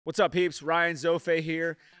What's up, peeps? Ryan Zofay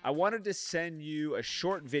here. I wanted to send you a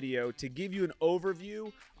short video to give you an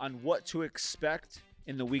overview on what to expect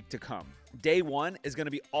in the week to come. Day one is going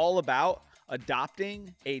to be all about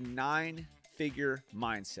adopting a nine-figure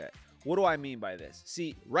mindset. What do I mean by this?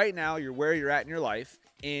 See, right now you're where you're at in your life,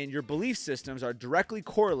 and your belief systems are directly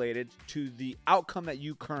correlated to the outcome that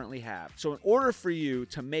you currently have. So in order for you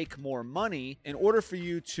to make more money, in order for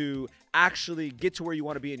you to actually get to where you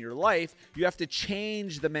want to be in your life, you have to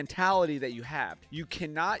change the mentality that you have. You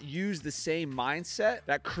cannot use the same mindset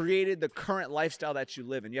that created the current lifestyle that you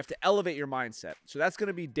live in. You have to elevate your mindset. So that's going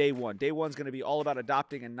to be day one. Day one is going to be all about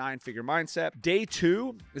adopting a nine-figure mindset. Day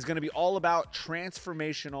two is going to be all about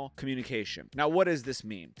transformational communication. Now, what does this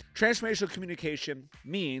mean? Transformational communication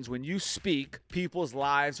means when you speak, people's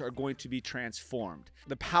lives are going to be transformed.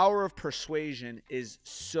 The power of persuasion is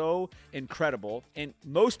so incredible, and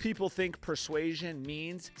most people think persuasion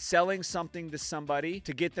means selling something to somebody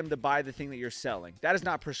to get them to buy the thing that you're selling. That is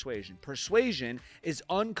not persuasion. Persuasion is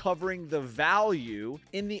uncovering the value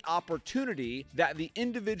in the opportunity that the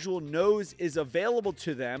individual knows is available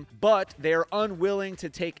to them, but they're unwilling to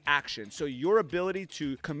take action. So your ability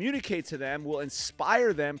to communicate to them will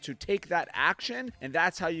inspire them to take that action, and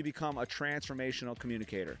that's how you become a transformational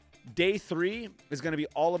communicator. Day three is going to be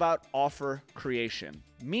all about offer creation,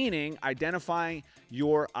 meaning identifying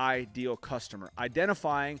your ideal customer,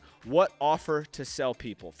 identifying what offer to sell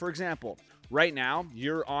people. For example, right now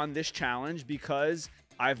you're on this challenge because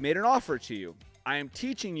I've made an offer to you. I am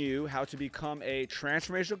teaching you how to become a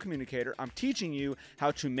transformational communicator. I'm teaching you how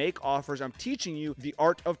to make offers. I'm teaching you the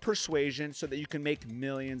art of persuasion so that you can make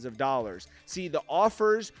millions of dollars. See, the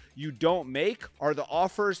offers you don't make are the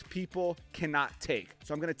offers people cannot take.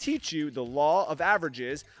 So I'm going to teach you the law of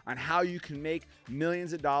averages on how you can make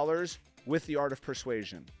millions of dollars with the art of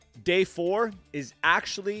persuasion. Day four is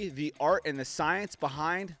actually the art and the science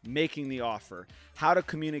behind making the offer, how to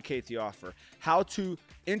communicate the offer, how to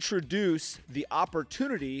introduce the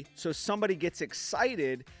opportunity so somebody gets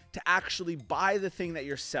excited to actually buy the thing that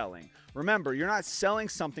you're selling. Remember, you're not selling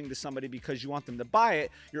something to somebody because you want them to buy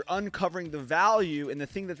it. You're uncovering the value in the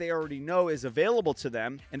thing that they already know is available to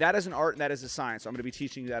them. And that is an art and that is a science. So I'm going to be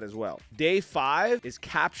teaching you that as well. Day five is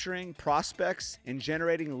capturing prospects and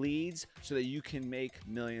generating leads so that you can make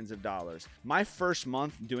millions of dollars. My first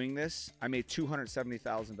month doing this, I made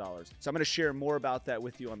 $270,000. So I'm going to share more about that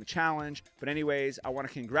with you on the challenge. But anyways, I want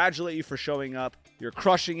to congratulate you for showing up. You're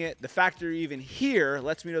crushing it. The fact that you're even here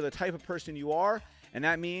lets me know the type of person you are. And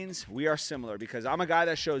that means we are similar because I'm a guy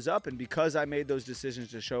that shows up, and because I made those decisions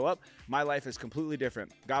to show up, my life is completely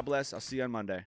different. God bless. I'll see you on Monday.